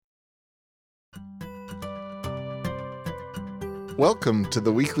Welcome to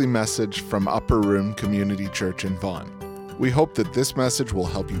the weekly message from Upper Room Community Church in Vaughan. We hope that this message will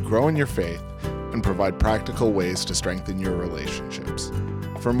help you grow in your faith and provide practical ways to strengthen your relationships.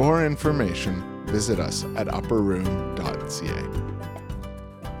 For more information, visit us at upperroom.ca.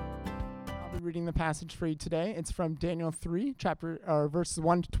 I'll be reading the passage for you today. It's from Daniel 3, verses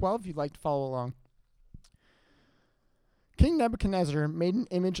 1 to 12, if you'd like to follow along. King Nebuchadnezzar made an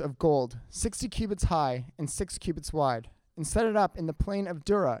image of gold, 60 cubits high and 6 cubits wide, and set it up in the plain of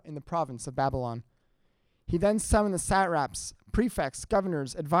Dura in the province of Babylon. He then summoned the satraps, prefects,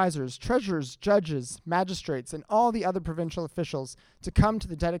 governors, advisors, treasurers, judges, magistrates, and all the other provincial officials to come to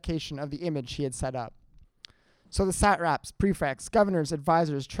the dedication of the image he had set up. So the satraps, prefects, governors,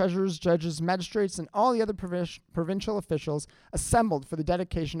 advisors, treasurers, judges, magistrates, and all the other provincial officials assembled for the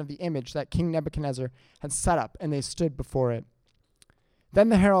dedication of the image that King Nebuchadnezzar had set up, and they stood before it. Then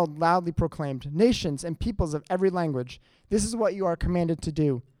the herald loudly proclaimed, "Nations and peoples of every language, this is what you are commanded to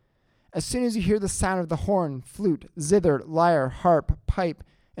do. As soon as you hear the sound of the horn, flute, zither, lyre, harp, pipe,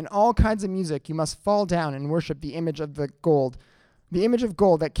 and all kinds of music, you must fall down and worship the image of gold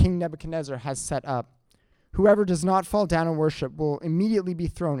that King Nebuchadnezzar has set up. Whoever does not fall down and worship will immediately be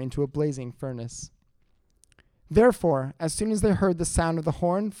thrown into a blazing furnace." Therefore, as soon as they heard the sound of the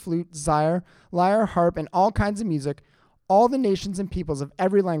horn, flute, lyre, harp, and all kinds of music, all the nations and peoples of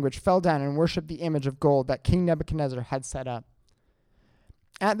every language fell down and worshipped the image of gold that King Nebuchadnezzar had set up.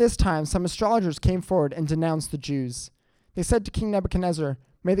 At this time, some astrologers came forward and denounced the Jews. They said to King Nebuchadnezzar,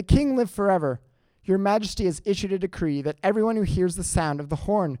 "May the king live forever. Your majesty has issued a decree that everyone who hears the sound of the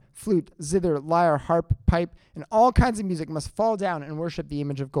horn, flute, zither, lyre, harp, pipe, and all kinds of music must fall down and worship the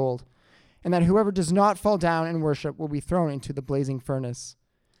image of gold, and that whoever does not fall down and worship will be thrown into the blazing furnace.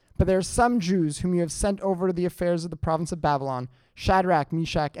 But there are some Jews whom you have sent over to the affairs of the province of Babylon, Shadrach,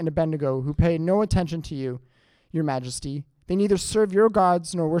 Meshach, and Abednego, who pay no attention to you, your majesty. They neither serve your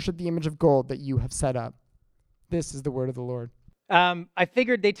gods nor worship the image of gold that you have set up." This is the word of the Lord. I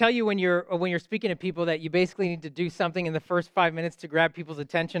figured they tell you when you're speaking to people that you basically need to do something in the first 5 minutes to grab people's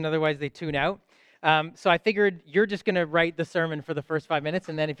attention, otherwise they tune out. So I figured you're just going to write the sermon for the first 5 minutes,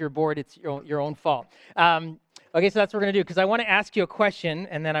 and then if you're bored, it's your own fault. Okay, so that's what we're going to do, because I want to ask you a question,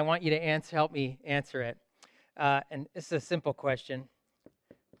 and then I want you to help me answer it. And this is a simple question.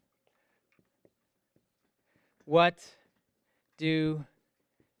 What do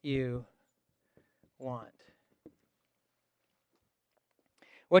you want?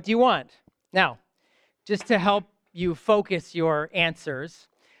 What do you want? Now, just to help you focus your answers,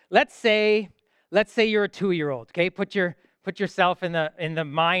 let's say you're a 2-year-old. Okay, put yourself in the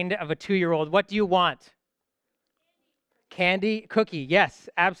mind of a 2-year-old. What do you want? Candy, cookie. Yes,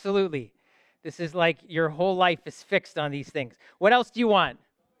 absolutely. This is like your whole life is fixed on these things. What else do you want?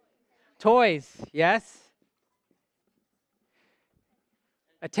 Toys. Yes.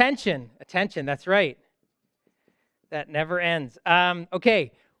 Attention. That's right. That never ends.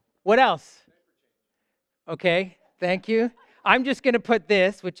 Okay, what else? Okay, thank you. I'm just going to put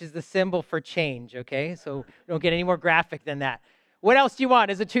this, which is the symbol for change, okay? So we don't get any more graphic than that. What else do you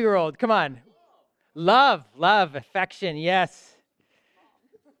want as a 2-year-old? Come on. Love, affection, yes.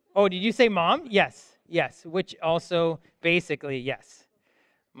 Oh, did you say mom? Yes, which also basically, yes,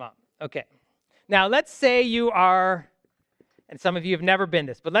 mom. Okay. Now, let's say you are, and some of you have never been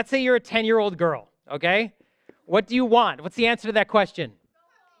this, but let's say you're a 10-year-old girl, okay? What do you want? What's the answer to that question?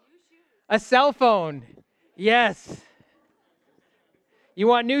 A cell phone. Yes. You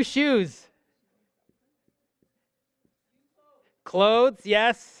want new shoes. Clothes,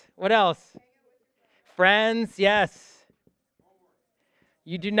 yes. What else? Friends, yes.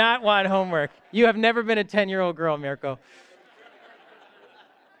 You do not want homework. You have never been a 10-year-old girl, Mirko.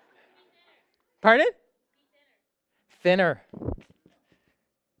 Pardon? Thinner.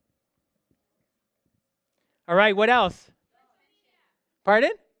 All right, what else?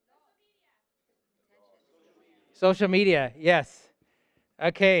 Pardon? Social media, yes.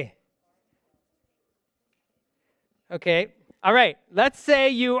 Okay. All right, let's say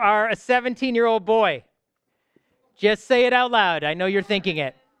you are a 17-year-old boy. Just say it out loud. I know you're thinking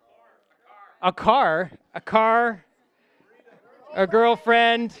it. A car, a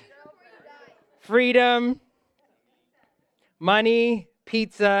girlfriend, freedom, money,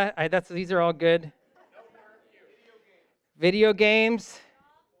 pizza. These are all good. Video games.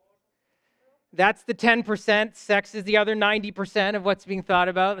 That's the 10%. Sex is the other 90% of what's being thought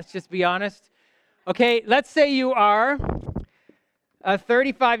about. Let's just be honest. Okay, let's say you are a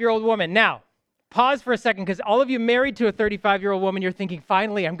 35-year-old woman. Now, pause for a second, because all of you married to a 35-year-old woman, you're thinking,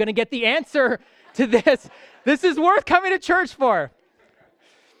 finally, I'm going to get the answer to this. This is worth coming to church for.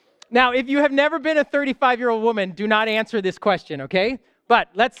 Now, if you have never been a 35-year-old woman, do not answer this question, okay? But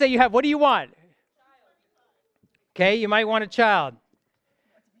let's say you have, what do you want? Okay, you might want a child.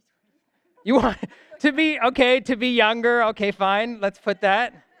 You want to be younger. Okay, fine. Let's put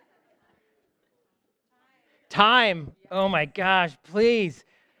that. Time. Oh my gosh, please.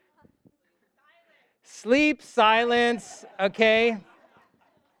 Sleep, silence, okay.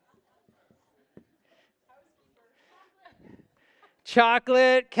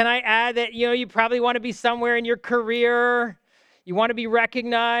 Chocolate. Can I add that, you probably want to be somewhere in your career. You want to be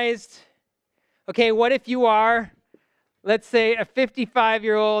recognized. Okay, what if you are, let's say, a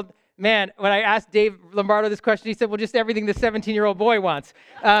 55-year-old man? When I asked Dave Lombardo this question, he said, well, just everything the 17-year-old boy wants.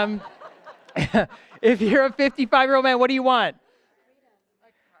 If you're a 55-year-old man, what do you want?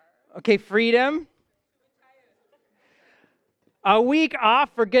 Okay, freedom. A week off,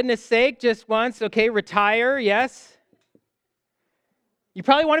 for goodness sake, just once. Okay, retire, yes. You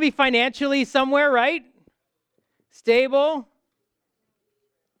probably want to be financially somewhere, right? Stable.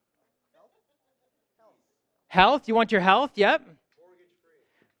 Health, you want your health? Yep.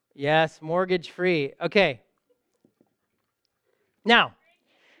 Mortgage-free. Yes, mortgage-free. Okay. Now,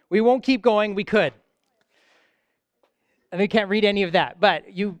 we won't keep going. We could. And we can't read any of that.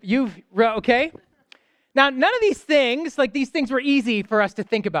 But you've okay? Now, none of these things were easy for us to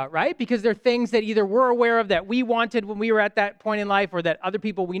think about, right? Because they're things that either we're aware of that we wanted when we were at that point in life or that other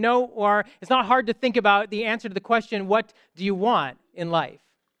people we know, or it's not hard to think about the answer to the question, what do you want in life?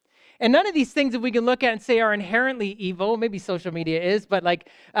 And none of these things that we can look at and say are inherently evil. Maybe social media is, but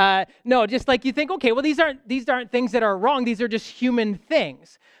no, just like you think, okay, well, these aren't things that are wrong. These are just human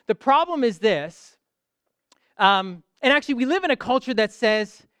things. The problem is this, and actually we live in a culture that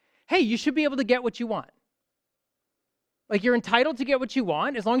says, hey, you should be able to get what you want. Like, you're entitled to get what you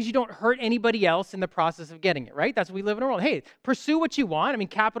want as long as you don't hurt anybody else in the process of getting it, right? That's what we live in a world. Hey, pursue what you want. I mean,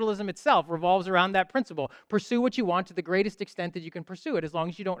 capitalism itself revolves around that principle. Pursue what you want to the greatest extent that you can pursue it as long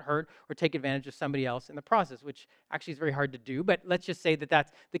as you don't hurt or take advantage of somebody else in the process, which actually is very hard to do, but let's just say that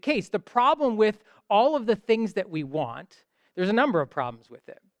that's the case. The problem with all of the things that we want, there's a number of problems with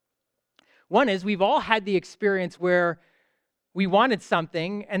it. One is we've all had the experience where we wanted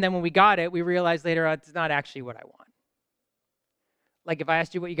something, and then when we got it, we realized later it's not actually what I want. Like if I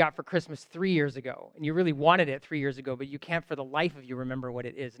asked you what you got for Christmas 3 years ago, and you really wanted it 3 years ago, but you can't for the life of you remember what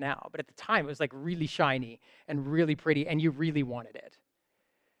it is now. But at the time, it was like really shiny and really pretty, and you really wanted it.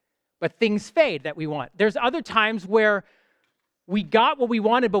 But things fade that we want. There's other times where we got what we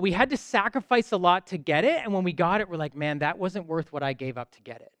wanted, but we had to sacrifice a lot to get it, and when we got it, we're like, man, that wasn't worth what I gave up to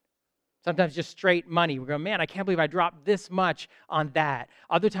get it. Sometimes just straight money. We go, man, I can't believe I dropped this much on that.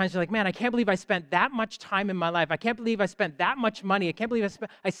 Other times you're like, man, I can't believe I spent that much time in my life. I can't believe I spent that much money. I can't believe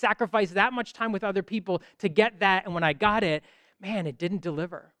I sacrificed that much time with other people to get that. And when I got it, man, it didn't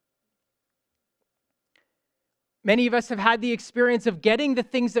deliver. Many of us have had the experience of getting the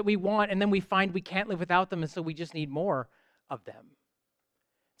things that we want, and then we find we can't live without them, and so we just need more of them.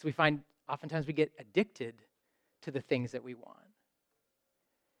 So we find oftentimes we get addicted to the things that we want.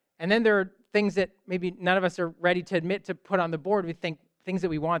 And then there are things that maybe none of us are ready to admit to put on the board. We think things that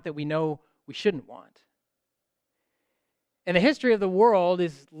we want that we know we shouldn't want. And the history of the world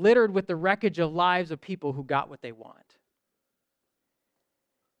is littered with the wreckage of lives of people who got what they want.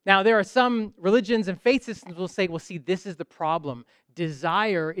 Now, there are some religions and faith systems will say, well, see, this is the problem.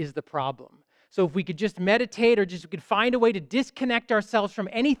 Desire is the problem. So if we could just meditate or we could find a way to disconnect ourselves from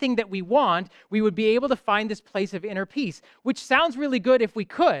anything that we want, we would be able to find this place of inner peace, which sounds really good if we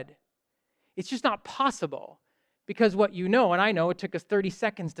could. It's just not possible because what you know, and I know it took us 30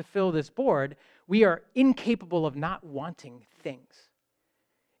 seconds to fill this board, we are incapable of not wanting things.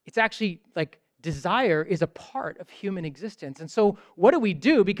 It's actually like desire is a part of human existence. And so what do we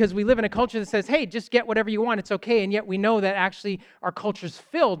do? Because we live in a culture that says, hey, just get whatever you want, it's okay. And yet we know that actually our culture is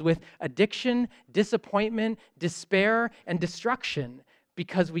filled with addiction, disappointment, despair, and destruction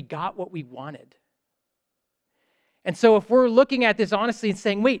because we got what we wanted. And so if we're looking at this honestly and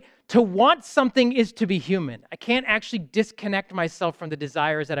saying, wait, to want something is to be human. I can't actually disconnect myself from the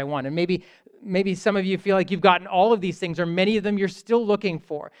desires that I want. And maybe some of you feel like you've gotten all of these things, or many of them you're still looking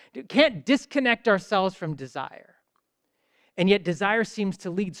for. Can't disconnect ourselves from desire. And yet desire seems to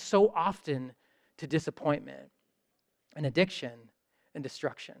lead so often to disappointment and addiction and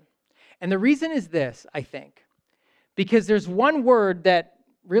destruction. And the reason is this, I think, because there's one word that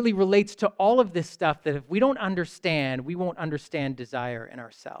really relates to all of this stuff that if we don't understand, we won't understand desire in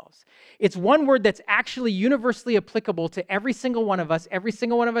ourselves. It's one word that's actually universally applicable to every single one of us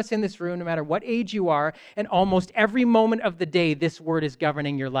in this room, no matter what age you are, and almost every moment of the day, this word is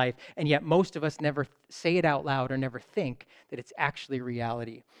governing your life. And yet most of us never say it out loud or never think that it's actually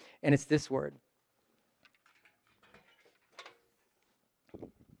reality. And it's this word.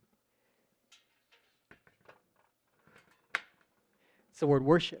 The word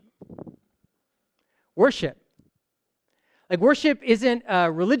worship. Worship. Like worship isn't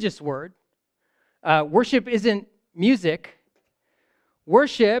a religious word. Worship isn't music.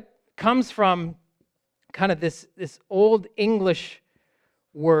 Worship comes from kind of this old English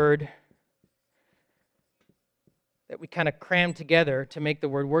word that we kind of crammed together to make the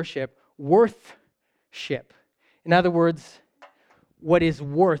word worship, worthship. In other words, what is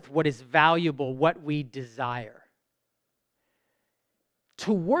worth, what is valuable, what we desire.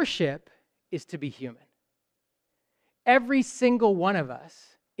 To worship is to be human. Every single one of us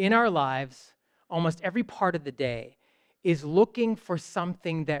in our lives, almost every part of the day, is looking for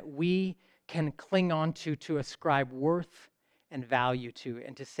something that we can cling on to ascribe worth and value to,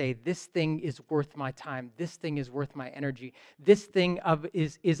 and to say, this thing is worth my time, this thing is worth my energy, this thing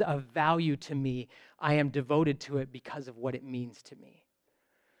is of value to me. I am devoted to it because of what it means to me.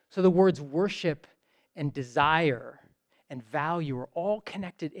 So the words worship and desire and value are all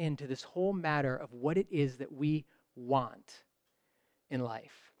connected into this whole matter of what it is that we want in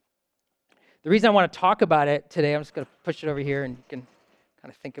life. The reason I want to talk about it today, I'm just going to push it over here and you can kind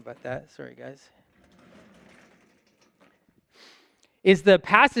of think about that. Sorry, guys. Is the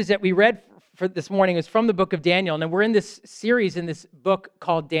passage that we read for this morning is from the book of Daniel. And we're in this series in this book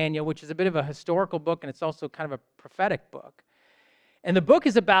called Daniel, which is a bit of a historical book, and it's also kind of a prophetic book. And the book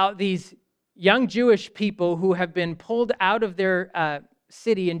is about these young Jewish people who have been pulled out of their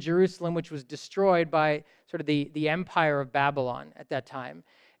city in Jerusalem, which was destroyed by sort of the empire of Babylon at that time.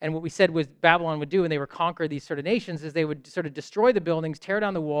 And what we said was Babylon would do when they were conquer these sort of nations is they would sort of destroy the buildings, tear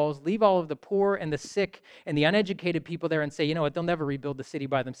down the walls, leave all of the poor and the sick and the uneducated people there and say, you know what, they'll never rebuild the city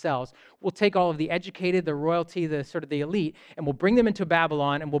by themselves. We'll take all of the educated, the royalty, the sort of the elite, and we'll bring them into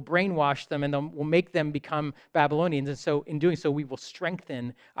Babylon and we'll brainwash them and then we'll make them become Babylonians. And so in doing so, we will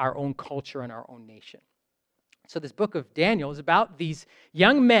strengthen our own culture and our own nation. So this book of Daniel is about these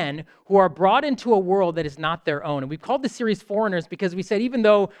young men who are brought into a world that is not their own. And we've called the series Foreigners because we said even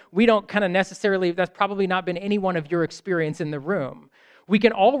though we don't kind of necessarily, that's probably not been any one of your experience in the room, we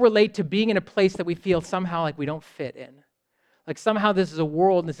can all relate to being in a place that we feel somehow like we don't fit in. Like somehow this is a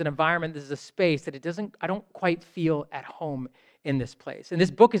world, this is an environment, this is a space that I don't quite feel at home in this place. And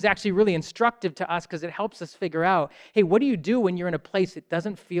this book is actually really instructive to us because it helps us figure out, hey, what do you do when you're in a place that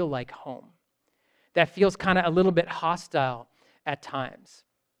doesn't feel like home? That feels kind of a little bit hostile at times.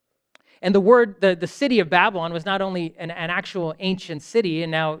 And the city of Babylon was not only an actual ancient city, and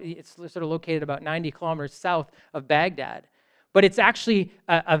now it's sort of located about 90 kilometers south of Baghdad, but it's actually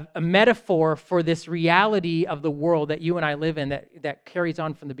a metaphor for this reality of the world that you and I live in that carries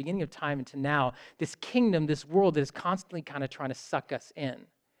on from the beginning of time into now, this kingdom, this world that is constantly kind of trying to suck us in.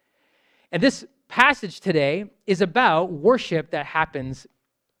 And this passage today is about worship that happens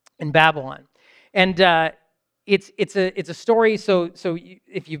in Babylon. And it's a story, so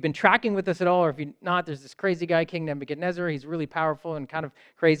if you've been tracking with us at all, or if you're not, there's this crazy guy, King Nebuchadnezzar. He's really powerful and kind of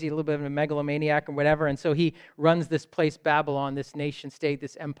crazy, a little bit of a megalomaniac and whatever, and so he runs this place, Babylon, this nation state,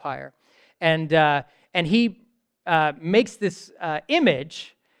 this empire. And he makes this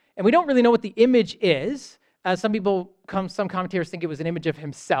image, and we don't really know what the image is. Some commentators think it was an image of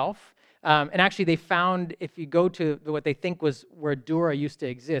himself. And actually, they found, if you go to what they think was where Dura used to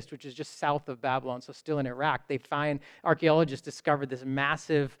exist, which is just south of Babylon, so still in Iraq, archaeologists discovered this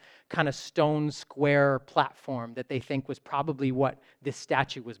massive kind of stone square platform that they think was probably what this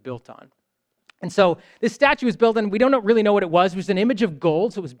statue was built on. And so this statue was built, and we don't really know what it was. It was an image of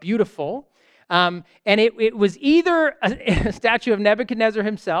gold, so it was beautiful. And it was either a statue of Nebuchadnezzar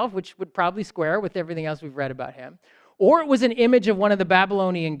himself, which would probably square with everything else we've read about him, or it was an image of one of the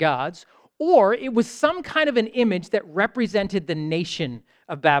Babylonian gods, or it was some kind of an image that represented the nation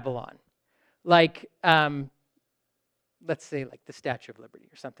of Babylon, like, let's say, like the Statue of Liberty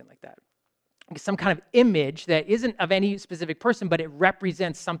or something like that. Some kind of image that isn't of any specific person, but it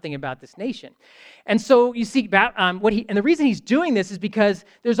represents something about this nation. And so you see, and the reason he's doing this is because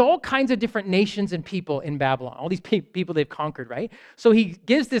there's all kinds of different nations and people in Babylon, all these people they've conquered, right? So he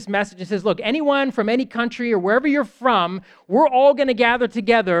gives this message and says, look, anyone from any country or wherever you're from, we're all going to gather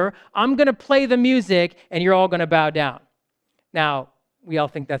together. I'm going to play the music, and you're all going to bow down. Now, we all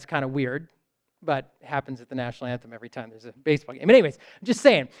think that's kind of weird, but it happens at the national anthem every time there's a baseball game. But anyways, I'm just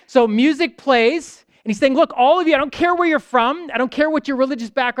saying. So music plays, and he's saying, look, all of you, I don't care where you're from. I don't care what your religious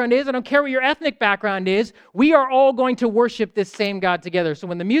background is. I don't care what your ethnic background is. We are all going to worship this same God together. So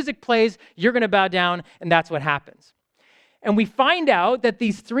when the music plays, you're going to bow down, and that's what happens. And we find out that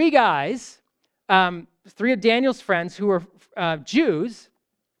these three guys, three of Daniel's friends who are Jews,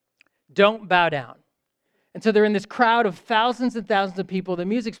 don't bow down. And so they're in this crowd of thousands and thousands of people. The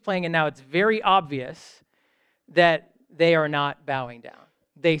music's playing, and now it's very obvious that they are not bowing down.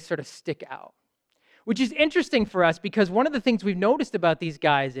 They sort of stick out, which is interesting for us because one of the things we've noticed about these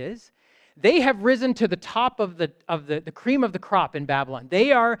guys is they have risen to the top of the cream of the crop in Babylon.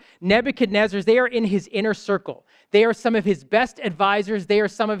 They are Nebuchadnezzar's. They are in his inner circle. They are some of his best advisors. They are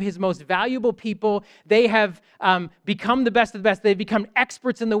some of his most valuable people. They have become the best of the best. They've become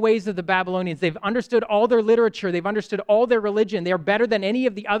experts in the ways of the Babylonians. They've understood all their literature. They've understood all their religion. They are better than any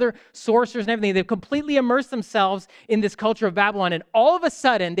of the other sorcerers and everything. They've completely immersed themselves in this culture of Babylon. And all of a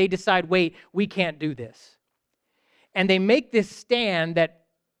sudden, they decide, wait, we can't do this. And they make this stand that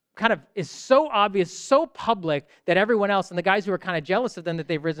kind of is so obvious, so public that everyone else and the guys who are kind of jealous of them that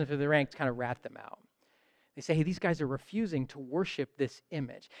they've risen through the ranks kind of rat them out. They say, hey, these guys are refusing to worship this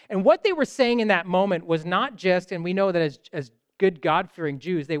image. And what they were saying in that moment was not just, and we know that as good God-fearing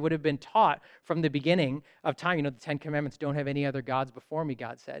Jews, they would have been taught from the beginning of time, the 10 Commandments, don't have any other gods before me,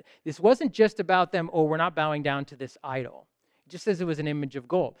 God said. This wasn't just about them, we're not bowing down to this idol. It just says it was an image of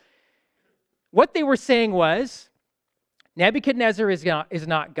gold. What they were saying was, Nebuchadnezzar is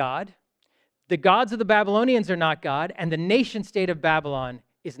not God, the gods of the Babylonians are not God, and the nation state of Babylon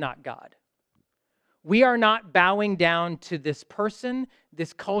is not God. We are not bowing down to this person,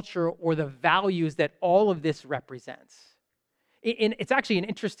 this culture, or the values that all of this represents. It's actually an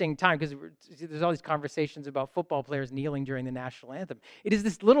interesting time because there's all these conversations about football players kneeling during the national anthem. It is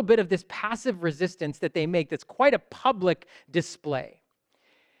this little bit of this passive resistance that they make that's quite a public display.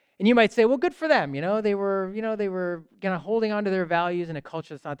 And you might say, well, good for them. They were kind of holding on to their values in a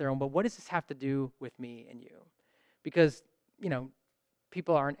culture that's not their own. But what does this have to do with me and you? Because,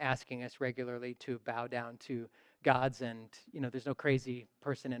 people aren't asking us regularly to bow down to gods. And, there's no crazy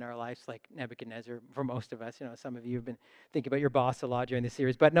person in our lives like Nebuchadnezzar for most of us. Some of you have been thinking about your boss a lot during this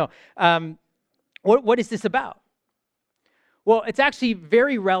series. But no, what is this about? Well, it's actually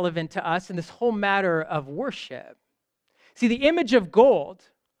very relevant to us in this whole matter of worship. See, the image of gold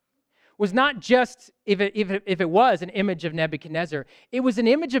was not just, if it was an image of Nebuchadnezzar, it was an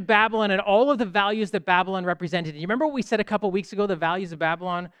image of Babylon and all of the values that Babylon represented. You remember what we said a couple weeks ago the values of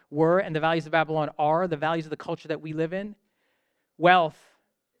Babylon were and the values of Babylon are, the values of the culture that we live in? Wealth,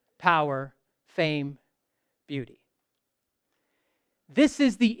 power, fame, beauty. This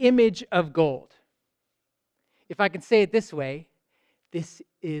is the image of gold. If I can say it this way, this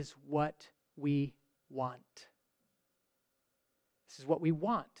is what we want. This is what we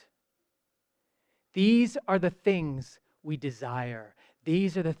want. These are the things we desire.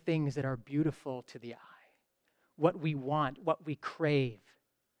 These are the things that are beautiful to the eye. What we want, what we crave.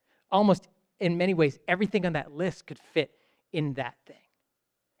 Almost in many ways, everything on that list could fit in that thing.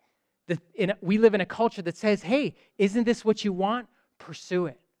 We live in a culture that says, hey, isn't this what you want? Pursue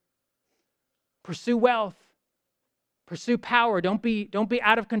it. Pursue wealth. Pursue power. Don't be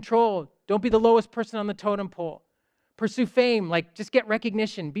out of control. Don't be the lowest person on the totem pole. Pursue fame, just get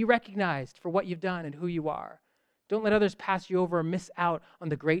recognition. Be recognized for what you've done and who you are. Don't let others pass you over or miss out on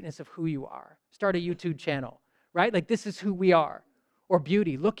the greatness of who you are. Start a YouTube channel, right? This is who we are. Or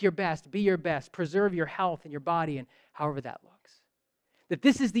beauty, look your best, be your best, preserve your health and your body and however that looks. That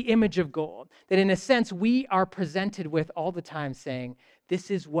this is the image of gold. That in a sense, we are presented with all the time saying, this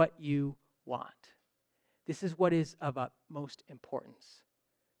is what you want. This is what is of utmost importance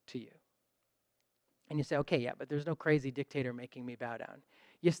to you. And you say, okay, yeah, but there's no crazy dictator making me bow down.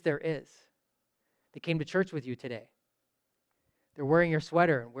 Yes, there is. They came to church with you today. They're wearing your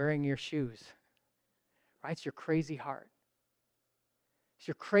sweater and wearing your shoes. Right? It's your crazy heart. It's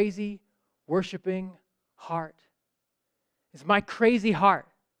your crazy, worshiping heart. It's my crazy heart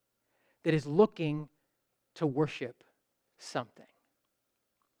that is looking to worship something.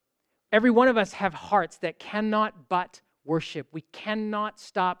 Every one of us have hearts that cannot but worship. We cannot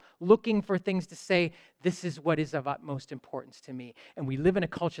stop looking for things to say, this is what is of utmost importance to me. And we live in a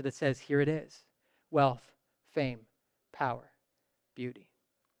culture that says, here it is. Wealth, fame, power, beauty.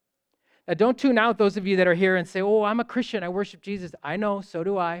 Now don't tune out those of you that are here and say, oh, I'm a Christian, I worship Jesus. I know, so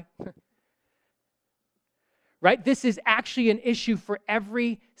do I. Right? This is actually an issue for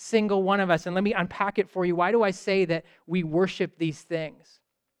every single one of us. And let me unpack it for you. Why do I say that we worship these things?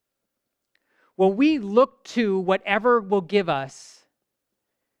 Well, we look to whatever will give us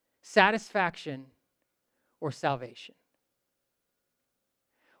satisfaction or salvation.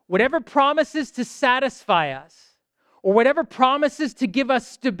 Whatever promises to satisfy us, or whatever promises to give us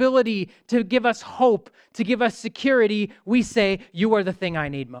stability, to give us hope, to give us security, we say, you are the thing I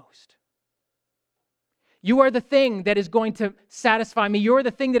need most. You are the thing that is going to satisfy me. You are the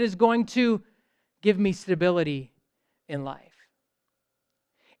thing that is going to give me stability in life.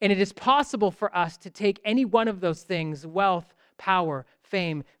 And it is possible for us to take any one of those things, wealth, power,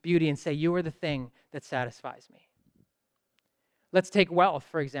 fame, beauty, and say, you are the thing that satisfies me. Let's take wealth,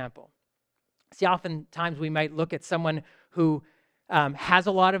 for example. See, oftentimes we might look at someone who has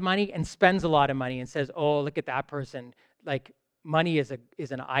a lot of money and spends a lot of money and says, oh, look at that person. Like, money is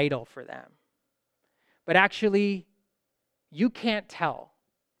an idol for them. But actually, you can't tell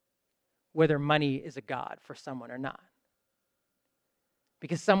whether money is a god for someone or not.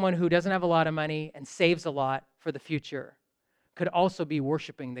 Because someone who doesn't have a lot of money and saves a lot for the future could also be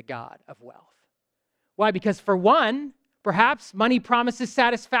worshiping the god of wealth. Why? Because for one, perhaps money promises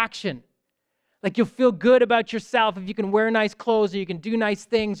satisfaction. Like, you'll feel good about yourself if you can wear nice clothes, or you can do nice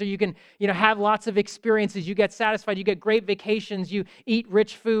things, or you can, have lots of experiences. You get satisfied. You get great vacations. You eat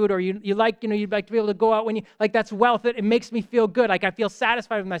rich food, or you'd like to be able to go out when that's wealth. It makes me feel good. Like, I feel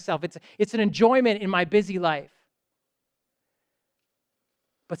satisfied with myself. It's an enjoyment in my busy life.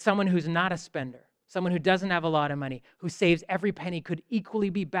 But someone who's not a spender, someone who doesn't have a lot of money, who saves every penny, could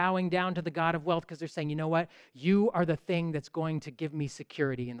equally be bowing down to the God of wealth because they're saying, you know what? You are the thing that's going to give me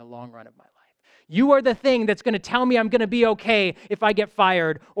security in the long run of my life. You are the thing that's going to tell me I'm going to be okay if I get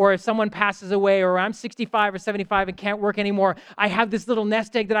fired, or if someone passes away, or I'm 65 or 75 and can't work anymore. I have this little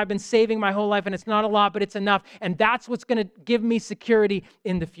nest egg that I've been saving my whole life, and it's not a lot, but it's enough. And that's what's going to give me security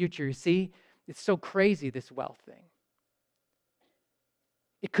in the future. You see, it's so crazy, this wealth thing.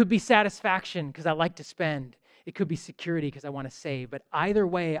 It could be satisfaction because I like to spend. It could be security because I want to save. But either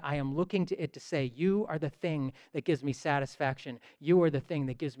way, I am looking to it to say, you are the thing that gives me satisfaction. You are the thing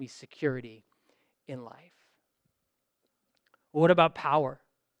that gives me security in life. Well, what about power?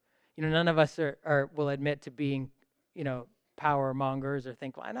 None of us will admit to being, power mongers, or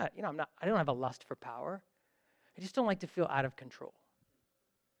think, well, I don't have a lust for power. I just don't like to feel out of control.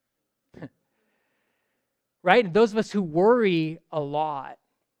 Right? And those of us who worry a lot,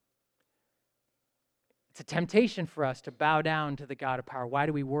 it's a temptation for us to bow down to the God of power. Why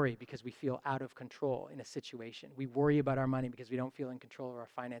do we worry? Because we feel out of control in a situation. We worry about our money because we don't feel in control of our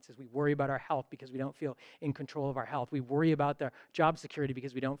finances. We worry about our health because we don't feel in control of our health. We worry about their job security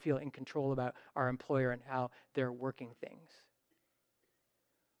because we don't feel in control about our employer and how they're working things.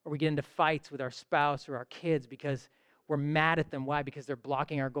 Or we get into fights with our spouse or our kids because we're mad at them. Why? Because they're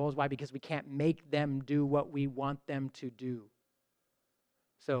blocking our goals. Why? Because we can't make them do what we want them to do.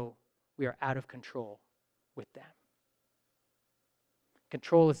 So we are out of control with them.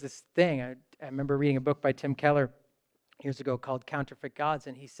 Control is this thing. I remember reading a book by Tim Keller years ago called Counterfeit Gods,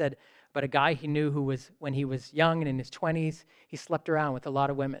 and he said about a guy he knew who was, when he was young and in his 20s, he slept around with a lot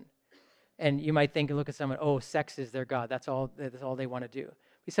of women. And you might think and look at someone, oh, sex is their God. That's all they want to do.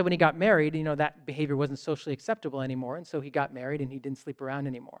 He said when he got married, that behavior wasn't socially acceptable anymore, and so he got married and he didn't sleep around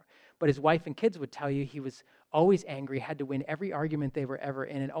anymore. But his wife and kids would tell you he was always angry, had to win every argument they were ever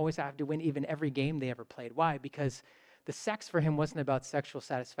in, and always had to win even every game they ever played. Why? Because the sex for him wasn't about sexual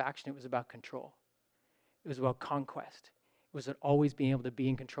satisfaction, it was about control. It was about conquest. It was about always being able to be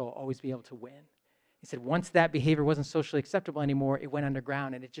in control, always be able to win. He said once that behavior wasn't socially acceptable anymore, it went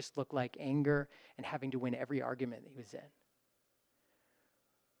underground, and it just looked like anger and having to win every argument that he was in.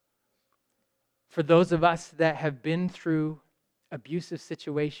 For those of us that have been through abusive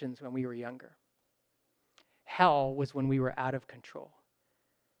situations when we were younger, hell was when we were out of control.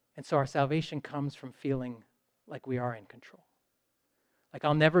 And so our salvation comes from feeling like we are in control. Like,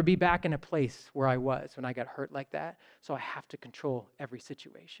 I'll never be back in a place where I was when I got hurt like that, so I have to control every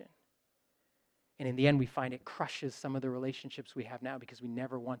situation. And in the end, we find it crushes some of the relationships we have now because we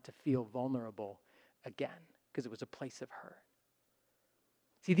never want to feel vulnerable again because it was a place of hurt.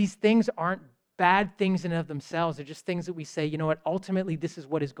 See, these things aren't bad things in and of themselves. They're just things that we say, you know what, ultimately this is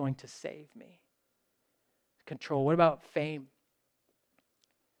what is going to save me. Control. What about fame?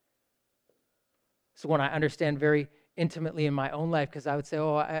 So when I understand very intimately in my own life, because I would say,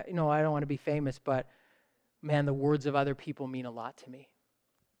 I don't want to be famous, but man, the words of other people mean a lot to me.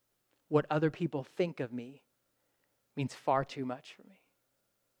 What other people think of me means far too much for me.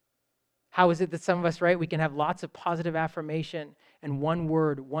 How is it that some of us, right, we can have lots of positive affirmation and one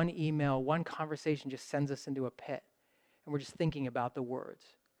word, one email, one conversation just sends us into a pit, and we're just thinking about the words.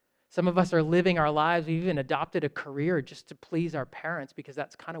 Some of us are living our lives, we've even adopted a career just to please our parents because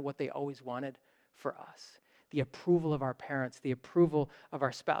that's kind of what they always wanted for us. the approval of our parents, the approval of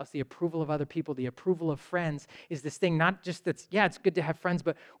our spouse, the approval of other people, the approval of friends is this thing, not just that's, yeah, it's good to have friends,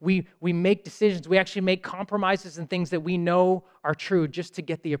 but we make decisions. We actually make compromises and things that we know are true just to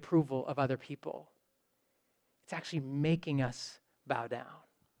get the approval of other people. It's actually making us bow down.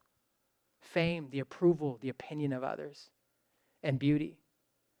 Fame, the approval, the opinion of others, and beauty.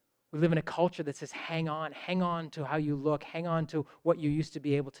 We live in a culture that says, hang on to how you look, hang on to what you used to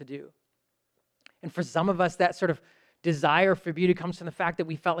be able to do. And for some of us, that sort of desire for beauty comes from the fact that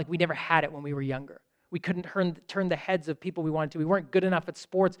we felt like we never had it when we were younger. We couldn't turn the heads of people we wanted to. We weren't good enough at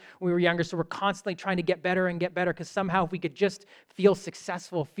sports when we were younger, so we're constantly trying to get better and get better because somehow if we could just feel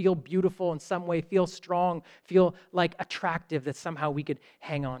successful, feel beautiful in some way, feel strong, feel like attractive, that somehow we could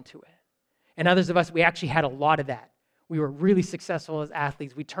hang on to it. And others of us, we actually had a lot of that. We were really successful as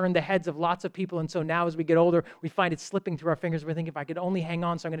athletes. We turned the heads of lots of people, and so now as we get older, we find it slipping through our fingers. We're thinking, if I could only hang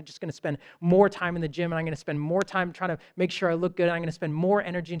on, so I'm just going to spend more time in the gym, and I'm going to spend more time trying to make sure I look good, and I'm going to spend more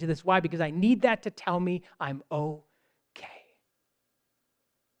energy into this. Why? Because I need that to tell me I'm okay.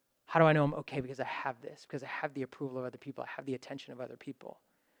 How do I know I'm okay? Because I have this, because I have the approval of other people. I have the attention of other people.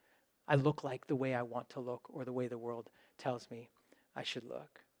 I look like the way I want to look or the way the world tells me I should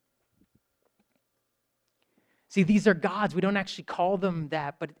look. See, these are gods. We don't actually call them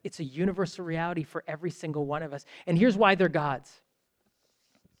that, but it's a universal reality for every single one of us. And here's why they're gods.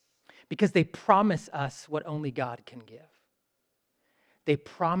 Because they promise us what only God can give. They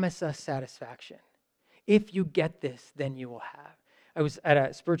promise us satisfaction. If you get this, then you will have. I was at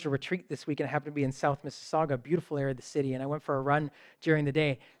a spiritual retreat this week, and I happened to be in South Mississauga, a beautiful area of the city, and I went for a run during the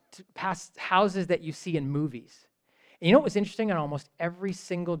day past houses that you see in movies. And you know what was interesting? On almost every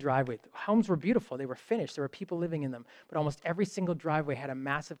single driveway, the homes were beautiful. They were finished. There were people living in them. But almost every single driveway had a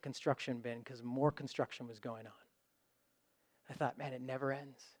massive construction bin because more construction was going on. I thought, man, it never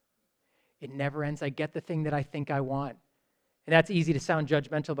ends. It never ends. I get the thing that I think I want. And that's easy to sound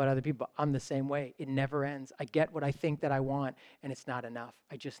judgmental about other people. I'm the same way. It never ends. I get what I think that I want, and it's not enough.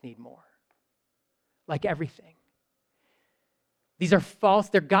 I just need more. Like everything. These are false.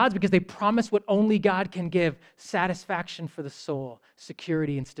 They're gods because they promise what only God can give: satisfaction for the soul,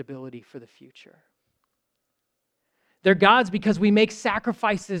 security and stability for the future. They're gods because we make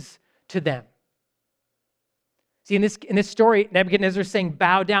sacrifices to them. See, in this story, Nebuchadnezzar is saying,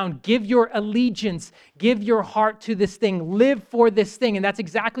 bow down, give your allegiance, give your heart to this thing, live for this thing. And that's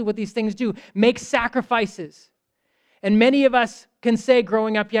exactly what these things do. Make sacrifices. And many of us can say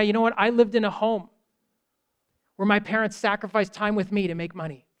growing up, yeah, you know what? I lived in a home where my parents sacrificed time with me to make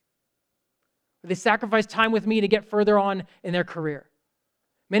money. Where they sacrificed time with me to get further on in their career.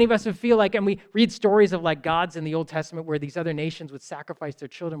 Many of us would feel like, and we read stories of like gods in the Old Testament where these other nations would sacrifice their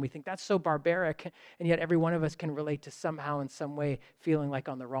children. We think that's so barbaric, and yet every one of us can relate to somehow in some way feeling like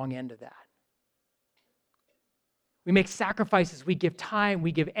on the wrong end of that. We make sacrifices, we give time,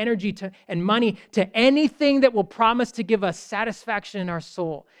 we give energy to and money to anything that will promise to give us satisfaction in our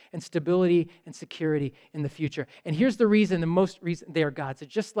soul and stability and security in the future. And here's the reason, the most reason they are gods.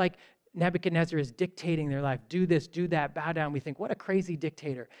 It's just like Nebuchadnezzar is dictating their life. Do this, do that, bow down. We think, what a crazy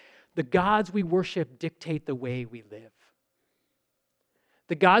dictator. The gods we worship dictate the way we live.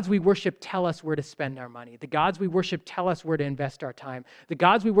 The gods we worship tell us where to spend our money. The gods we worship tell us where to invest our time. The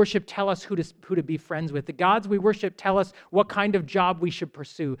gods we worship tell us who to be friends with. The gods we worship tell us what kind of job we should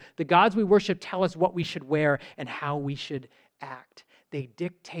pursue. The gods we worship tell us what we should wear and how we should act. They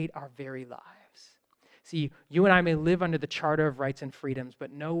dictate our very lives. See, you and I may live under the Charter of Rights and Freedoms,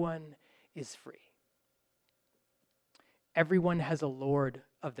 but no one is free. Everyone has a Lord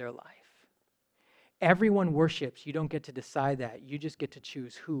of their life. Everyone worships. You don't get to decide that. You just get to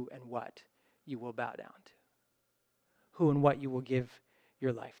choose who and what you will bow down to. Who and what you will give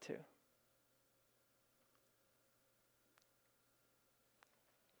your life to.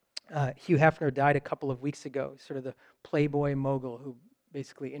 Hugh Hefner died a couple of weeks ago, sort of the Playboy mogul who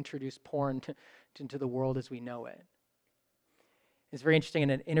basically introduced porn into the world as we know it. It's very interesting.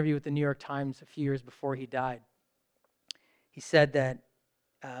 In an interview with the New York Times a few years before he died, he said that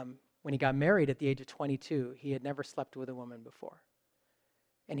when he got married at the age of 22, he had never slept with a woman before.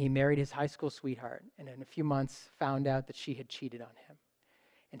 And he married his high school sweetheart, and in a few months found out that she had cheated on him.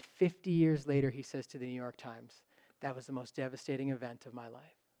 And 50 years later, he says to the New York Times, that was the most devastating event of my life.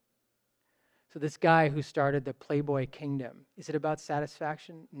 So this guy who started the Playboy kingdom, is it about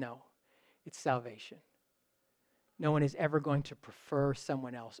satisfaction? No, it's salvation. No one is ever going to prefer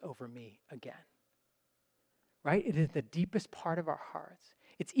someone else over me again. Right? It is the deepest part of our hearts.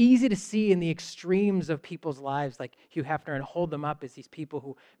 It's easy to see in the extremes of people's lives, like Hugh Hefner, and hold them up as these people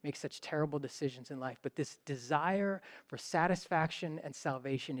who make such terrible decisions in life. But this desire for satisfaction and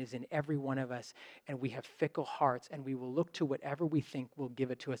salvation is in every one of us, and we have fickle hearts, and we will look to whatever we think will give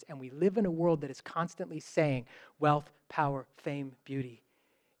it to us. And we live in a world that is constantly saying, wealth, power, fame, beauty,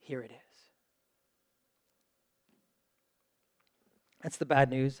 here it is. That's the bad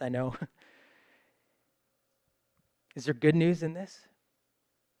news, I know. Is there good news in this?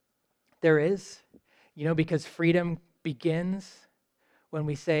 There is, because freedom begins when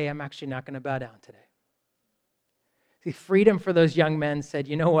we say, I'm actually not going to bow down today. See, freedom for those young men said,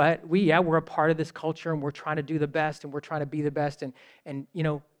 you know what? We're a part of this culture, and we're trying to do the best, and we're trying to be the best, and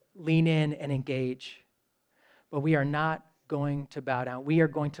lean in and engage. But we are not going to bow down. We are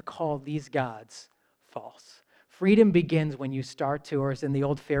going to call these gods false. Freedom begins when you start to, or as in the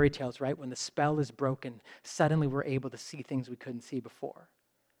old fairy tales, right? When the spell is broken, suddenly we're able to see things we couldn't see before.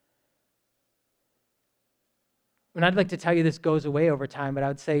 And I'd like to tell you this goes away over time, but I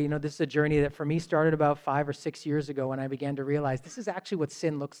would say, this is a journey that for me started about 5 or 6 years ago when I began to realize this is actually what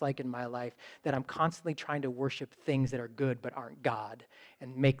sin looks like in my life, that I'm constantly trying to worship things that are good but aren't God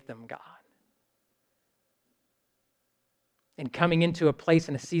and make them God. And coming into a place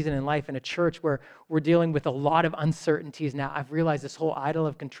and a season in life in a church where we're dealing with a lot of uncertainties now, I've realized this whole idol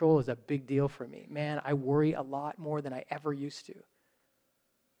of control is a big deal for me. Man, I worry a lot more than I ever used to.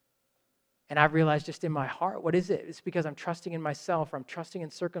 And I've realized just in my heart, what is it? It's because I'm trusting in myself, or I'm trusting in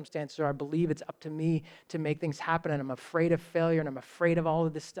circumstances, or I believe it's up to me to make things happen, and I'm afraid of failure, and I'm afraid of all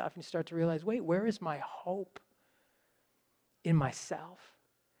of this stuff. And you start to realize, wait, where is my hope? In myself,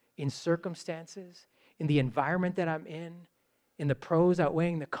 in circumstances, in the environment that I'm in the pros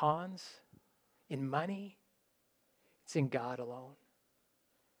outweighing the cons, in money. It's in God alone.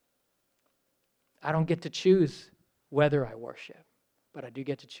 I don't get to choose whether I worship, but I do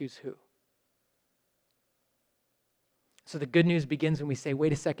get to choose who. So the good news begins when we say,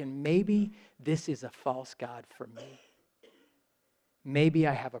 wait a second, maybe this is a false God for me. Maybe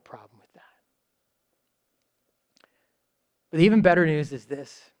I have a problem with that. But the even better news is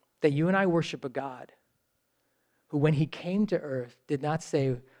this, that you and I worship a God who, when he came to earth, did not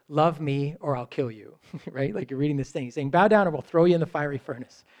say, love me or I'll kill you, right? Like you're reading this thing. He's saying, bow down or we'll throw you in the fiery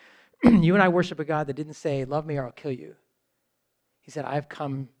furnace. You and I worship a God that didn't say, love me or I'll kill you. He said, I've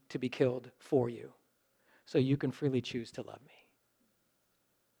come to be killed for you, so you can freely choose to love me.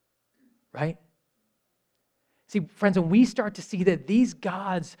 Right? See, friends, when we start to see that these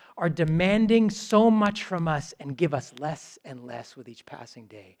gods are demanding so much from us and give us less and less with each passing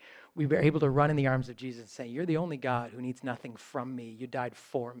day, we were able to run in the arms of Jesus and say, you're the only God who needs nothing from me. You died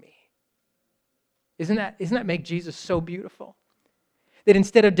for me. Isn't that make Jesus so beautiful? That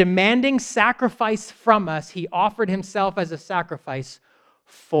instead of demanding sacrifice from us, he offered himself as a sacrifice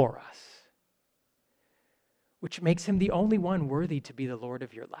for us, which makes him the only one worthy to be the Lord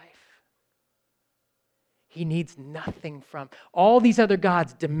of your life. He needs nothing from. All these other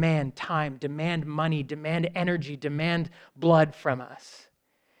gods demand time, demand money, demand energy, demand blood from us,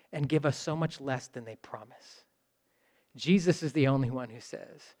 and give us so much less than they promise. Jesus is the only one who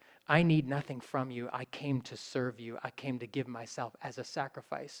says, I need nothing from you. I came to serve you. I came to give myself as a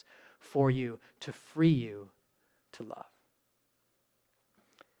sacrifice for you, to free you to love.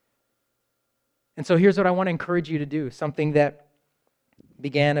 And so here's what I want to encourage you to do, something that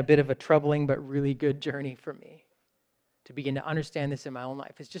began a bit of a troubling but really good journey for me to begin to understand this in my own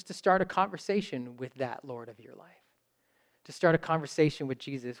life, is just to start a conversation with that Lord of your life. To start a conversation with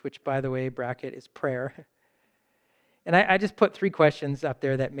Jesus, which, by the way, bracket is prayer. And I just put 3 questions up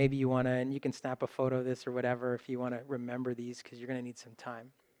there that maybe you want to, and you can snap a photo of this or whatever if you want to remember these, because you're going to need some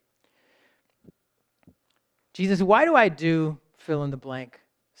time. Jesus, why do I do fill in the blank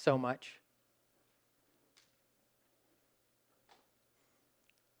so much?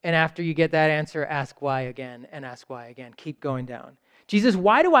 And after you get that answer, ask why again and ask why again. Keep going down. Jesus,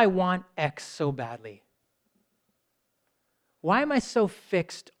 why do I want X so badly? Why am I so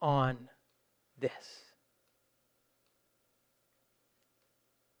fixed on this?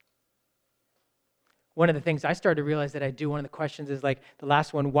 One of the things I started to realize that I do, one of the questions is like the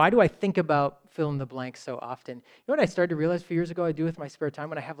last one, why do I think about fill in the blank so often? You know what I started to realize a few years ago I do with my spare time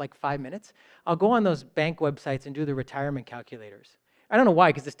when I have like 5 minutes? I'll go on those bank websites and do the retirement calculators. I don't know why,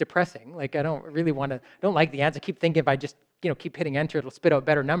 because it's depressing. Like I don't like the answer. I keep thinking if I just keep hitting enter, it'll spit out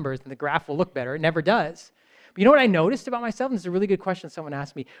better numbers and the graph will look better. It never does. But you know what I noticed about myself? And this is a really good question someone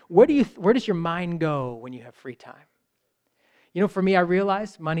asked me. Where does your mind go when you have free time? For me, I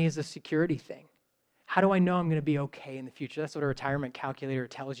realized money is a security thing. How do I know I'm going to be okay in the future? That's what a retirement calculator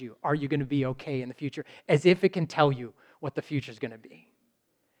tells you. Are you going to be okay in the future? As if it can tell you what the future is going to be.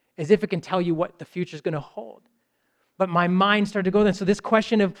 as if it can tell you what the future is going to hold. But my mind started to go there. So this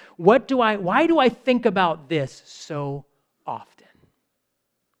question of why do I think about this so often?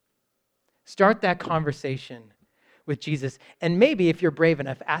 Start that conversation with Jesus. And maybe if you're brave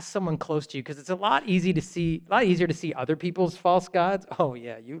enough, ask someone close to you, because it's a lot easier to see other people's false gods. Oh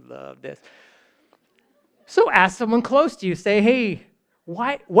yeah, you love this. So ask someone close to you. Say, hey,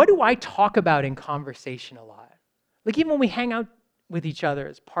 what do I talk about in conversation a lot? Like even when we hang out with each other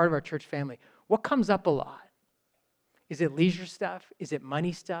as part of our church family, what comes up a lot? Is it leisure stuff? Is it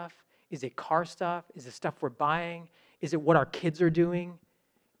money stuff? Is it car stuff? Is it stuff we're buying? Is it what our kids are doing?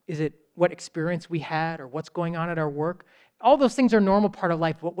 Is it what experience we had or what's going on at our work? All those things are a normal part of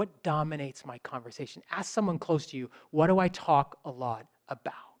life. But what dominates my conversation? Ask someone close to you, what do I talk a lot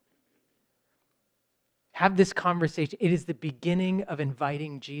about? Have this conversation. It is the beginning of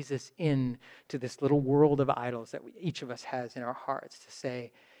inviting Jesus in to this little world of idols that each of us has in our hearts, to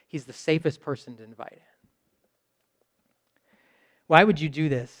say he's the safest person to invite in. Why would you do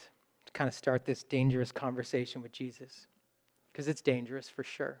this? To kind of start this dangerous conversation with Jesus. Because it's dangerous for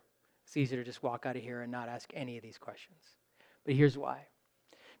sure. It's easier to just walk out of here and not ask any of these questions. But here's why.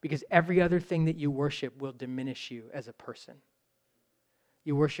 Because every other thing that you worship will diminish you as a person.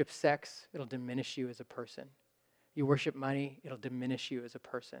 You worship sex, it'll diminish you as a person. You worship money, it'll diminish you as a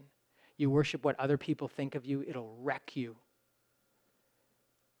person. You worship what other people think of you, it'll wreck you.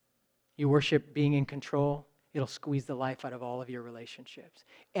 You worship being in control, it'll squeeze the life out of all of your relationships.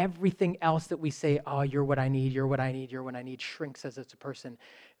 Everything else that we say, oh, you're what I need, you're what I need, you're what I need, shrinks as a person.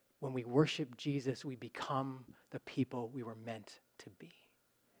 When we worship Jesus, we become the people we were meant to be.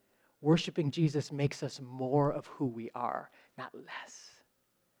 Worshiping Jesus makes us more of who we are, not less.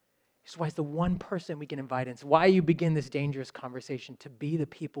 This is why it's the one person we can invite in. It's why you begin this dangerous conversation, to be the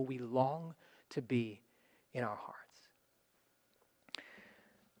people we long to be in our hearts.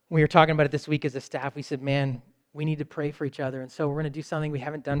 We were talking about it this week as a staff. We said, man, we need to pray for each other. And so we're going to do something we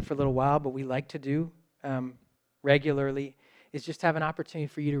haven't done for a little while, but we like to do regularly, is just have an opportunity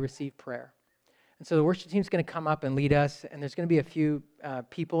for you to receive prayer. And so the worship team's going to come up and lead us, and there's going to be a few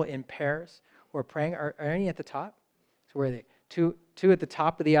people in pairs who are praying. Are any at the top? So where are they? Two at the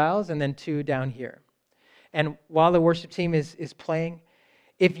top of the aisles, and then two down here. And while the worship team is playing,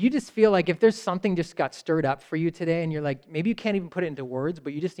 if you just feel like if there's something just got stirred up for you today, and you're like, maybe you can't even put it into words,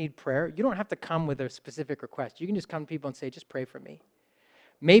 but you just need prayer, you don't have to come with a specific request. You can just come to people and say, just pray for me.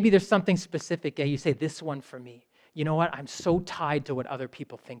 Maybe there's something specific, you say, this one for me. You know what? I'm so tied to what other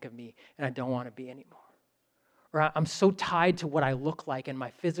people think of me, and I don't want to be anymore. Or I'm so tied to what I look like, and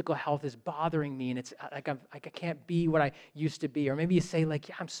my physical health is bothering me, and it's like I can't be what I used to be. Or maybe you say, like,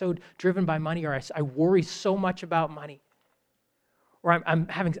 yeah, I'm so driven by money, or I worry so much about money. Or I'm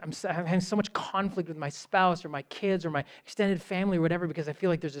having so much conflict with my spouse or my kids or my extended family or whatever, because I feel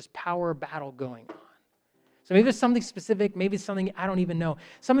like there's this power battle going on. So maybe there's something specific, maybe it's something I don't even know.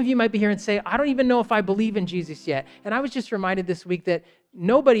 Some of you might be here and say, I don't even know if I believe in Jesus yet. And I was just reminded this week that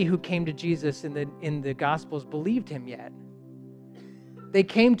nobody who came to Jesus in the Gospels believed him yet. They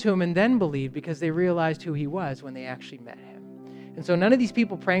came to him and then believed because they realized who he was when they actually met him. And so none of these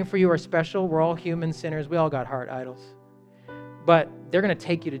people praying for you are special. We're all human sinners. We all got heart idols. But they're going to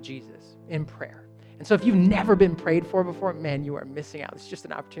take you to Jesus in prayer. And so if you've never been prayed for before, man, you are missing out. It's just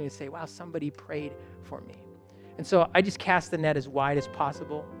an opportunity to say, wow, somebody prayed for me. And so I just cast the net as wide as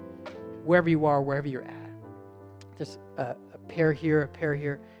possible, wherever you are, wherever you're at. There's a pair here,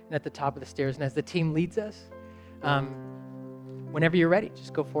 and at the top of the stairs. And as the team leads us, whenever you're ready,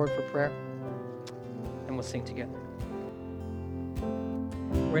 just go forward for prayer, and we'll sing together.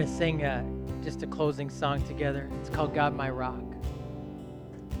 We're going to sing just a closing song together. It's called God My Rock.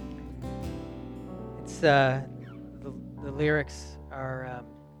 It's the lyrics are,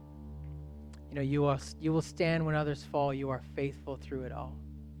 you will stand when others fall. You are faithful through it all.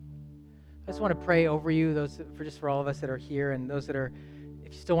 I just want to pray over you, for all of us that are here, and those that are,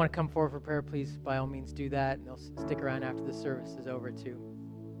 if you still want to come forward for prayer, please, by all means, do that, and they'll stick around after the service is over, too.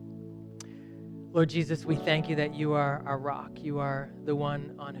 Lord Jesus, we thank you that you are our rock. You are the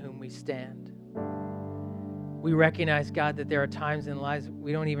one on whom we stand. We recognize, God, that there are times in lives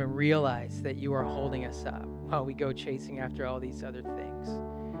we don't even realize that you are holding us up while we go chasing after all these other things.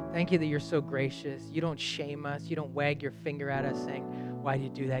 Thank you that you're so gracious. You don't shame us. You don't wag your finger at us saying, why do you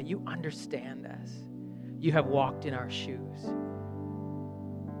do that? You understand us. You have walked in our shoes.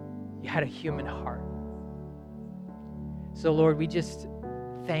 You had a human heart. So, Lord, we just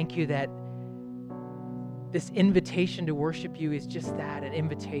thank you that this invitation to worship you is just that, an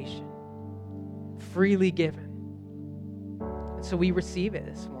invitation, freely given. And so we receive it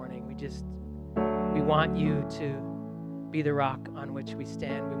this morning. We want you to Be the rock on which we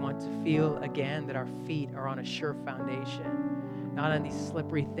stand. We want to feel again that our feet are on a sure foundation, not on these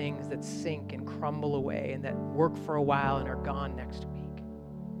slippery things that sink and crumble away and that work for a while and are gone next week.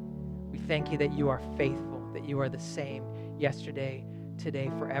 We thank you that you are faithful, that you are the same yesterday,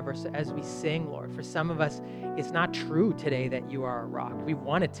 today, forever. So as we sing, Lord, for some of us, it's not true today that you are a rock. We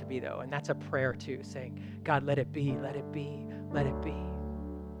want it to be, though, and that's a prayer too, saying, God, let it be, let it be, let it be.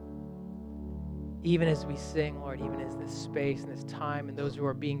 Even as we sing, Lord, even as this space and this time and those who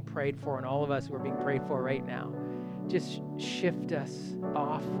are being prayed for and all of us who are being prayed for right now, just shift us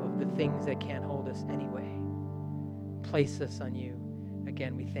off of the things that can't hold us anyway. Place us on you.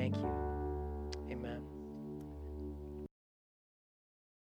 Again, we thank you.